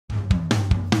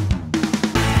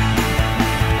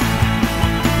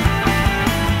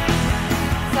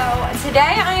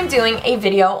Today I am doing a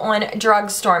video on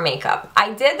drugstore makeup.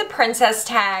 I did the princess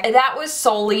tag. That was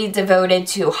solely devoted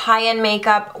to high-end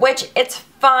makeup, which it's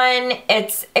fun,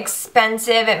 it's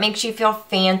expensive, it makes you feel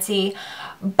fancy,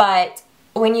 but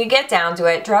when you get down to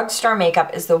it, drugstore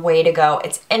makeup is the way to go.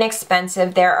 It's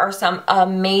inexpensive. There are some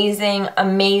amazing,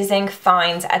 amazing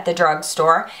finds at the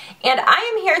drugstore. And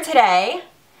I am here today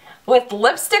with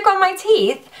lipstick on my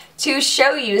teeth to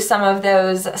show you some of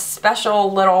those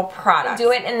special little products. I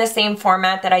do it in the same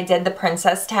format that I did the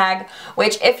princess tag,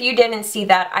 which if you didn't see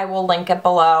that, I will link it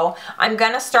below. I'm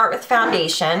gonna start with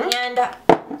foundation, and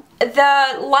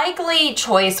the likely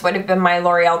choice would have been my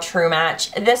L'Oreal True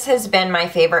Match. This has been my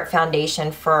favorite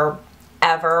foundation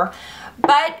forever.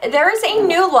 But there is a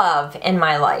new love in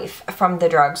my life from the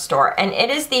drugstore, and it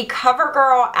is the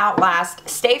CoverGirl Outlast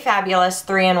Stay Fabulous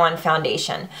 3-in-1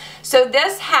 foundation. So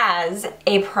this has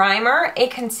a primer, a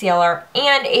concealer,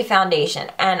 and a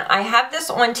foundation. And I have this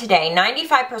on today.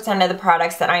 95% of the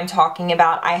products that I'm talking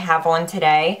about I have on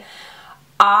today.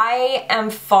 I am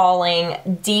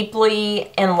falling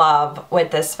deeply in love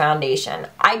with this foundation.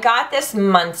 I got this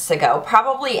months ago,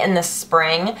 probably in the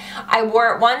spring. I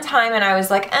wore it one time and I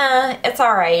was like, it's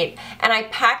alright. And I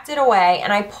packed it away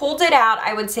and I pulled it out,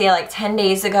 I would say like 10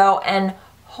 days ago, and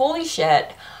holy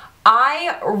shit,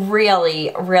 I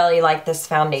really, really like this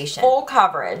foundation. Full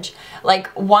coverage, like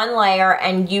one layer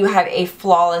and you have a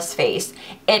flawless face.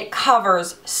 It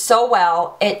covers so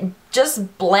well. It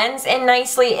just blends in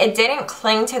nicely. It didn't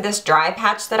cling to this dry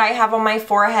patch that I have on my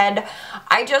forehead.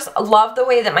 I just love the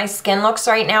way that my skin looks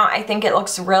right now. I think it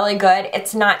looks really good.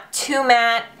 It's not too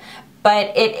matte,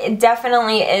 but it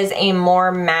definitely is a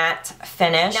more matte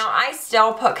finish. Now I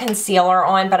still put concealer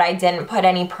on, but I didn't put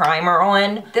any primer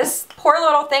on. This poor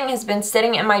little thing has been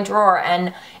sitting in my drawer,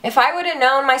 and if I would have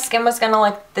known my skin was gonna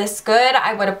look this good,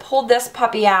 I would have pulled this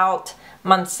puppy out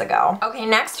months ago. Okay,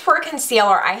 next for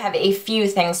concealer, I have a few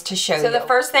things to show you. So the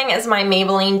first thing is my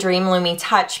Maybelline Dream Lumi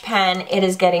Touch Pen. It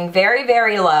is getting very,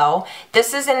 very low.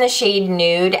 This is in the shade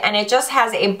Nude, and it just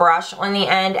has a brush on the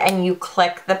end, and you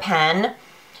click the pen.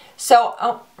 So,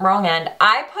 oh, wrong end.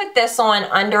 I put this on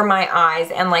under my eyes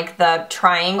in like the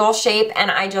triangle shape, and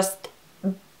I just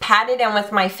pat it in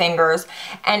with my fingers,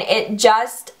 and it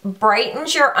just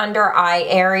brightens your under eye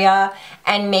area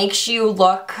and makes you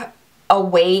look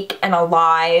awake and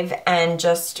alive and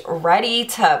just ready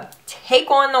to take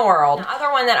on the world. The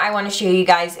other one that I want to show you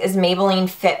guys is Maybelline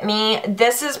Fit Me.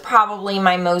 This is probably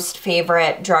my most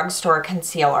favorite drugstore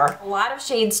concealer. A lot of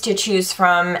shades to choose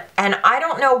from, and I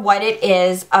don't know what it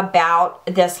is about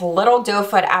this little doe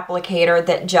foot applicator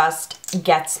that just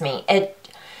gets me. It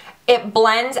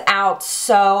blends out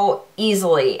so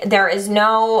easily. There is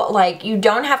no, like, you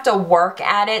don't have to work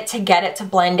at it to get it to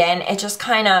blend in. It just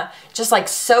kind of just like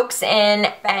soaks in.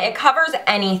 It covers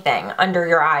anything under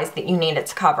your eyes that you need it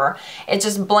to cover. It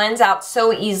just blends out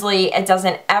so easily. It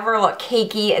doesn't ever look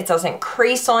cakey. It doesn't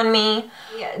crease on me.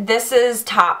 This is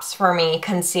tops for me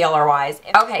concealer wise.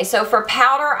 Okay, so for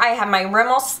powder, I have my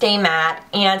Rimmel Stay Matte,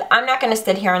 and I'm not going to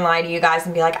sit here and lie to you guys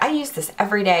and be like, I use this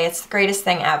every day. It's the greatest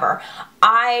thing ever.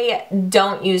 I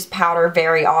don't use powder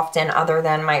very often other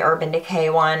than my Urban Decay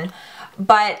one,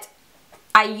 but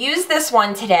I used this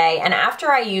one today, and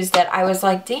after I used it, I was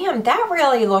like, damn, that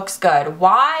really looks good.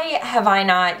 Why have I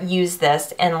not used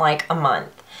this in like a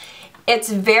month?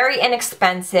 It's very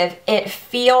inexpensive. It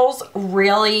feels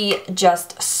really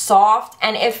just soft,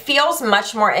 and it feels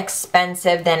much more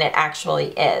expensive than it actually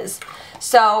is.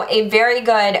 So a very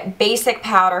good basic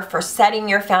powder for setting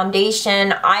your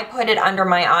foundation. I put it under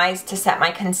my eyes to set my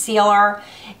concealer.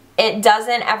 It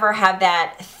doesn't ever have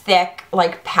that thick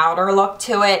like powder look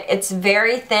to it. It's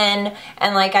very thin,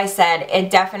 and like I said, it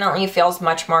definitely feels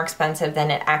much more expensive than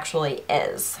it actually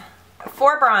is.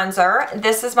 For bronzer,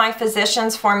 this is my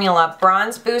Physicians Formula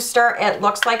Bronze Booster. It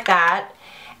looks like that,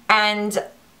 and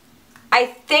I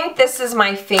think this is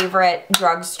my favorite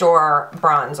drugstore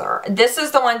bronzer. This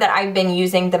is the one that I've been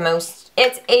using the most.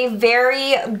 It's a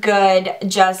very good,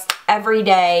 just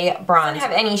everyday bronzer. It doesn't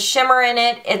have any shimmer in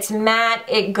it. It's matte.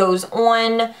 It goes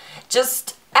on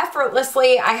just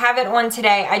effortlessly. I have it on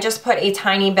today. I just put a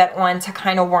tiny bit on to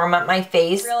kind of warm up my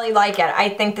face. I really like it. I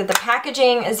think that the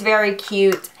packaging is very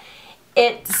cute.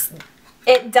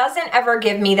 It doesn't ever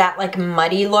give me that like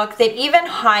muddy look that even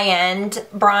high-end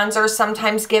bronzers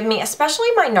sometimes give me, especially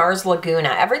my NARS Laguna.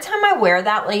 Every time I wear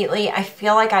that lately, I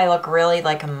feel like I look really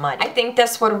like muddy. I think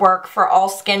this would work for all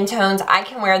skin tones. I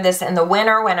can wear this in the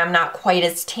winter when I'm not quite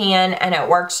as tan, and it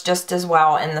works just as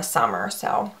well in the summer,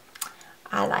 so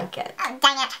I like it. Oh,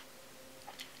 dang it.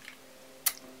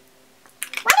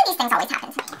 Why do these things always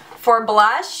happen to me? For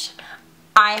blush,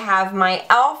 I have my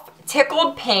e.l.f.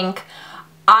 Tickled Pink.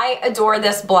 I adore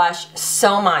this blush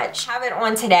so much. I have it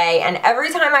on today, and every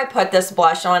time I put this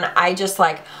blush on, I just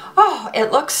like, oh,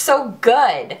 it looks so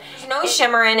good. There's no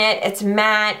shimmer in it. It's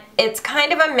matte. It's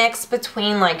kind of a mix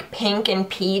between like pink and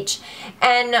peach,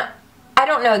 and I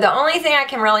don't know. The only thing I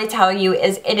can really tell you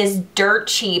is it is dirt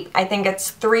cheap. I think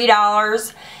it's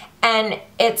 $3, and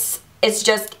it's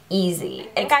just easy.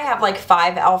 I think I have like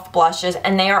 5 e.l.f. blushes,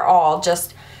 and they are all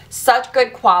just such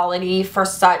good quality for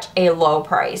such a low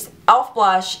price. e.l.f.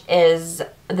 blush is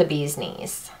the bee's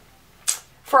knees.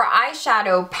 For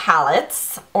eyeshadow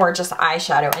palettes, or just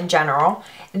eyeshadow in general,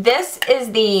 this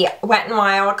is the Wet n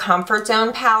Wild Comfort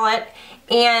Zone palette,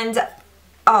 and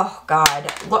oh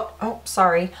god, look, oh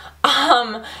sorry,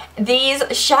 these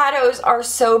shadows are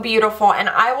so beautiful, and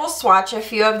I will swatch a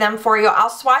few of them for you. I'll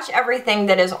swatch everything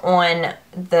that is on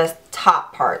the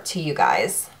top part to you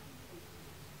guys.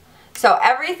 So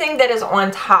everything that is on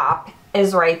top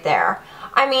is right there.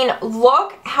 I mean,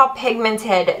 look how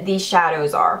pigmented these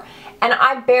shadows are. And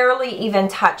I barely even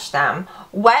touch them.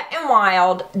 Wet n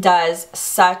Wild does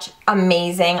such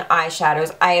amazing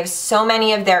eyeshadows. I have so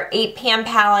many of their 8 pan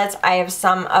palettes. I have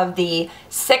some of the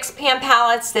 6 pan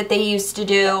palettes that they used to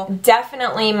do.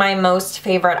 Definitely my most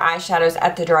favorite eyeshadows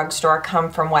at the drugstore come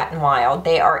from Wet n Wild.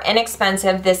 They are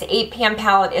inexpensive. This 8 pan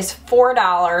palette is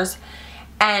 $4.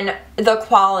 And the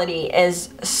quality is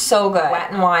so good.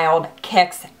 Wet n Wild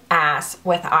kicks ass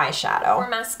with eyeshadow. For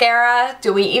mascara,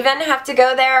 do we even have to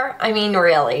go there? I mean,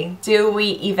 really, do we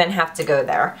even have to go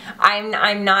there?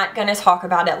 I'm not gonna talk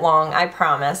about it long, I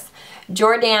promise.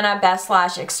 Jordana Best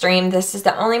Lash Extreme. This is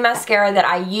the only mascara that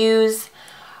I use.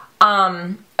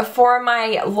 For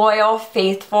my loyal,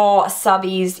 faithful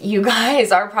subbies, you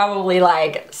guys are probably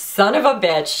like, son of a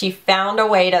bitch, she found a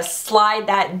way to slide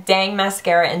that dang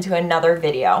mascara into another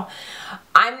video.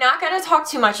 I'm not going to talk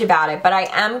too much about it, but I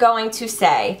am going to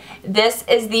say this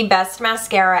is the best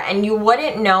mascara, and you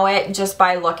wouldn't know it just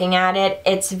by looking at it.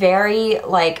 It's very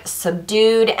like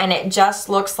subdued, and it just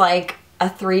looks like a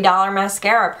 $3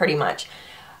 mascara pretty much.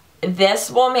 This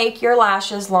will make your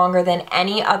lashes longer than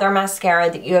any other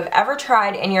mascara that you have ever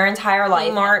tried in your entire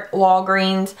life. Walmart,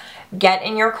 Walgreens, get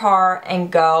in your car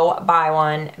and go buy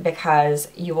one, because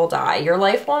you will die. Your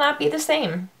life will not be the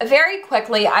same. Very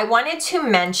quickly, I wanted to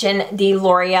mention the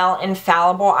L'Oreal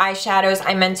Infallible eyeshadows.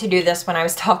 I meant to do this when I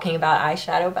was talking about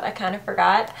eyeshadow, but I kind of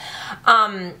forgot.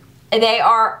 They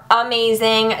are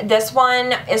amazing. This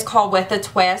one is called With a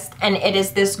Twist, and it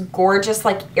is this gorgeous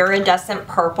like iridescent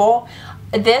purple.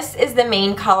 This is the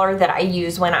main color that I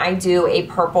use when I do a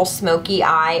purple smoky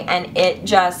eye, and it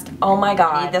just, oh my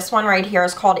god. This one right here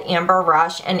is called Amber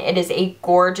Rush, and it is a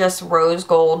gorgeous rose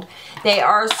gold. They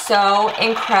are so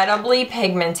incredibly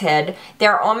pigmented.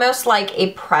 They're almost like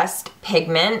a pressed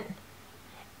pigment,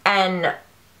 and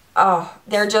oh,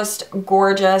 they're just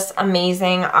gorgeous,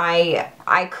 amazing.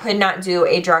 I could not do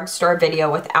a drugstore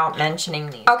video without mentioning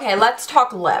these. Okay, let's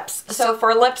talk lips. So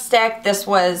for lipstick, this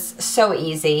was so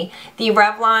easy. The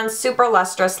Revlon Super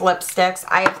Lustrous lipsticks.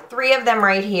 I have 3 of them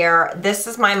right here. This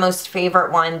is my most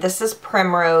favorite one. This is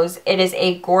Primrose. It is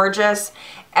a gorgeous,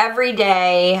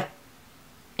 everyday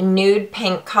nude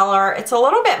pink color. It's a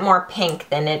little bit more pink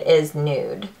than it is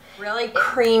nude. Really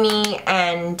creamy,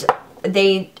 and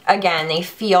they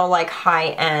feel like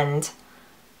high-end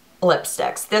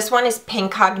lipsticks. This one is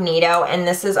Pinkcognito, and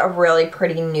this is a really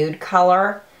pretty nude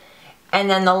color. And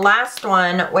then the last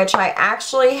one, which I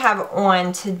actually have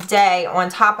on today on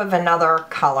top of another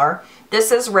color,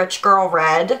 this is Rich Girl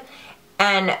Red.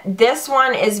 And this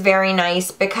one is very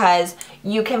nice because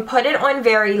you can put it on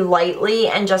very lightly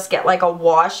and just get like a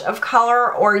wash of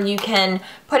color, or you can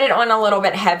put it on a little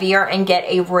bit heavier and get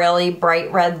a really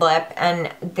bright red lip,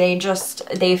 and they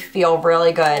feel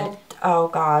really good. Oh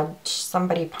god,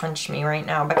 somebody punch me right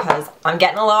now because I'm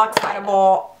getting a little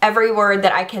excitable. Every word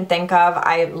that I can think of.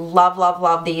 I love, love,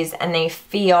 love these, and they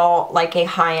feel like a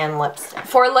high-end lipstick.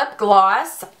 For lip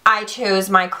gloss, I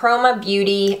chose my Khroma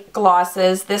Beauty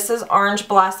glosses. This is Orange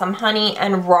Blossom Honey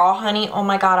and Raw Honey. Oh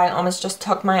my god, I almost just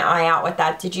took my eye out with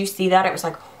that. Did you see that? It was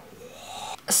like...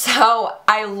 So,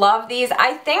 I love these.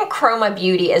 I think Khroma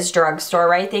Beauty is drugstore,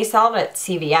 right? They sell it at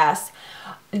CVS.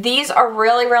 These are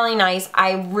really, really nice.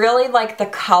 I really like the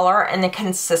color and the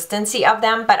consistency of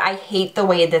them, but I hate the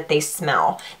way that they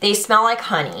smell. They smell like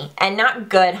honey, and not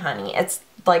good honey. It's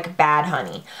like bad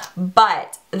honey.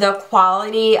 But the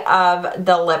quality of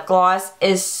the lip gloss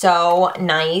is so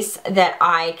nice that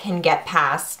I can get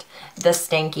past the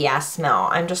stinky ass smell.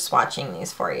 I'm just swatching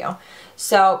these for you.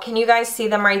 So can you guys see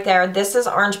them right there? This is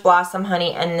Orange Blossom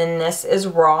Honey, and then this is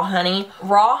Raw Honey.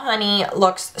 Raw Honey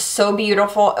looks so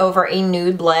beautiful over a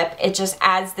nude lip. It just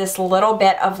adds this little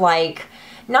bit of like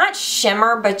not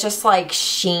shimmer, but just like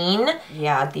sheen.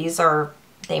 Yeah, these are,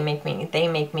 they make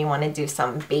me want to do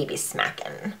some baby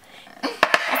smacking.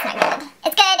 That's not good.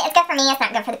 It's good. It's good for me. It's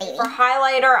not good for the baby. For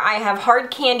highlighter, I have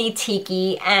Hard Candy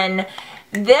Tiki, and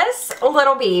this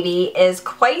little baby is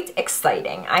quite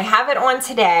exciting. I have it on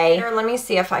today. Here, let me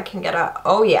see if I can get a,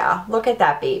 oh yeah, look at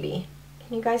that baby.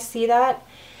 Can you guys see that?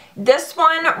 This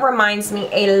one reminds me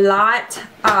a lot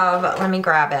of, let me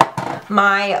grab it,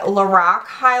 my Loreal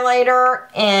highlighter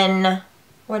in,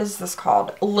 what is this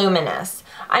called? Luminous.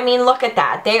 I mean, look at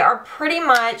that. They are pretty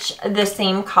much the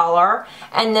same color,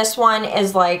 and this one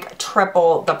is like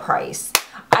triple the price.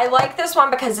 I like this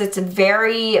one because it's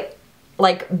very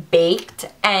like baked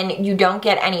and you don't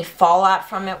get any fallout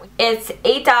from it. It's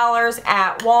 $8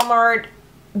 at Walmart.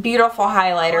 Beautiful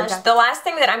highlighter. The last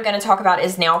thing that I'm going to talk about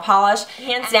is nail polish.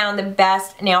 Hands down, the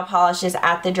best nail polishes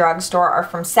at the drugstore are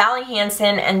from Sally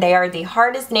Hansen, and they are the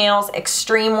Hard as Nails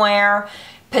Extreme Wear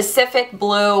Pacific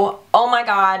Blue. Oh my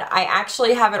god, I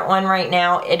actually have it on right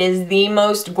now. It is the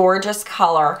most gorgeous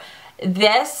color.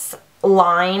 This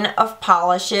line of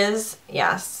polishes,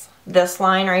 yes, this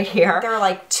line right here, they're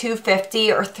like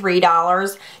 $2.50 or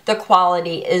 $3. The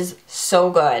quality is so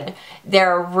good.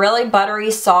 They're really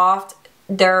buttery soft.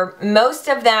 Most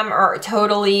of them are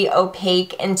totally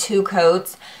opaque in 2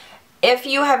 coats. If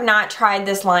you have not tried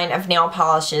this line of nail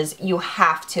polishes, you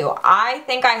have to. I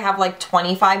think I have like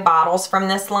 25 bottles from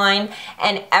this line,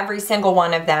 and every single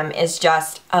one of them is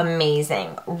just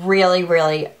amazing. Really,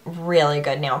 really, really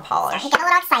good nail polish. You get a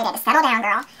little excited. Settle down,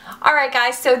 girl. Alright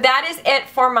guys, so that is it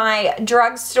for my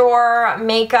drugstore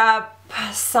makeup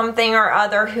something or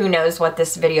other. Who knows what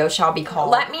this video shall be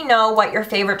called. Let me know what your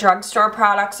favorite drugstore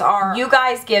products are. You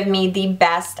guys give me the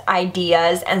best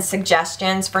ideas and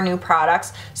suggestions for new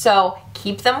products, so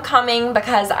keep them coming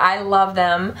because I love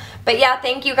them. But yeah,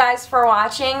 thank you guys for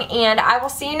watching, and I will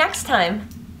see you next time.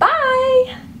 Bye!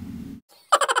 You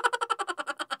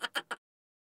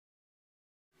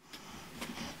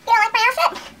don't like my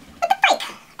outfit? What the freak?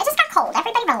 I just got cold.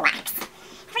 Everybody relax.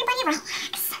 Everybody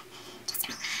relax. Just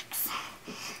relax.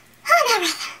 Oh, no,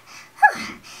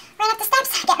 Whew. Ran up the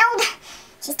steps, getting old.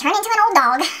 She's turned into an old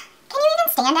dog. Can you even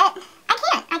stand it? I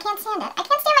can't. I can't stand it. I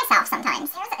can't stand myself sometimes.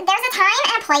 There's a time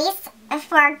and a place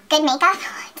for good makeup.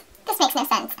 This makes no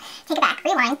sense. Take it back.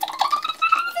 Rewind.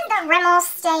 This is the Rimmel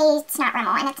Stay. It's not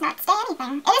Rimmel, and it's not Stay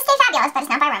Anything. It is Stay Fabulous, but it's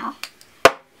not by Rimmel.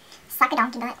 Suck a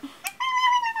donkey butt.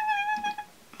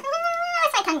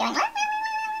 What's my tongue doing?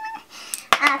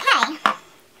 Okay.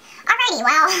 Alrighty,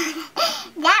 well,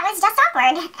 that was just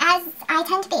awkward, as I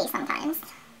tend to be sometimes.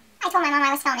 I told my mom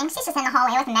I was filming. She's just in the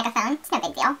hallway with a megaphone. It's no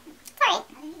big deal. It's alright.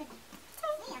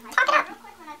 Talk it up.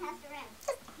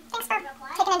 Just, thanks for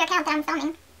taking into account that I'm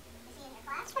filming.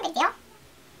 It's no big deal.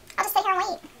 I'll just sit here and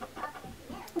wait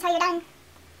until you're done.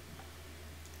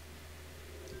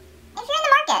 If you're in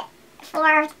the market for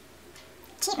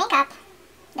cheap makeup,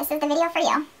 this is the video for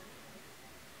you.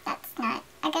 That's not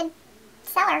a good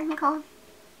seller, Nicole.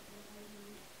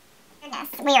 Goodness,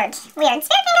 weird. Weird.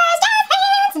 Spirit fingers, jazz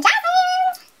hands, jazz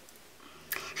hands.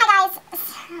 Hi guys.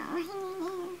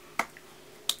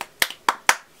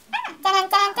 Dun, dun,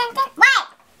 dun, dun, dun. What?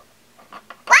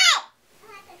 What?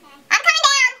 I'm coming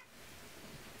down.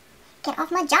 Get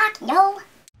off my jock, yo.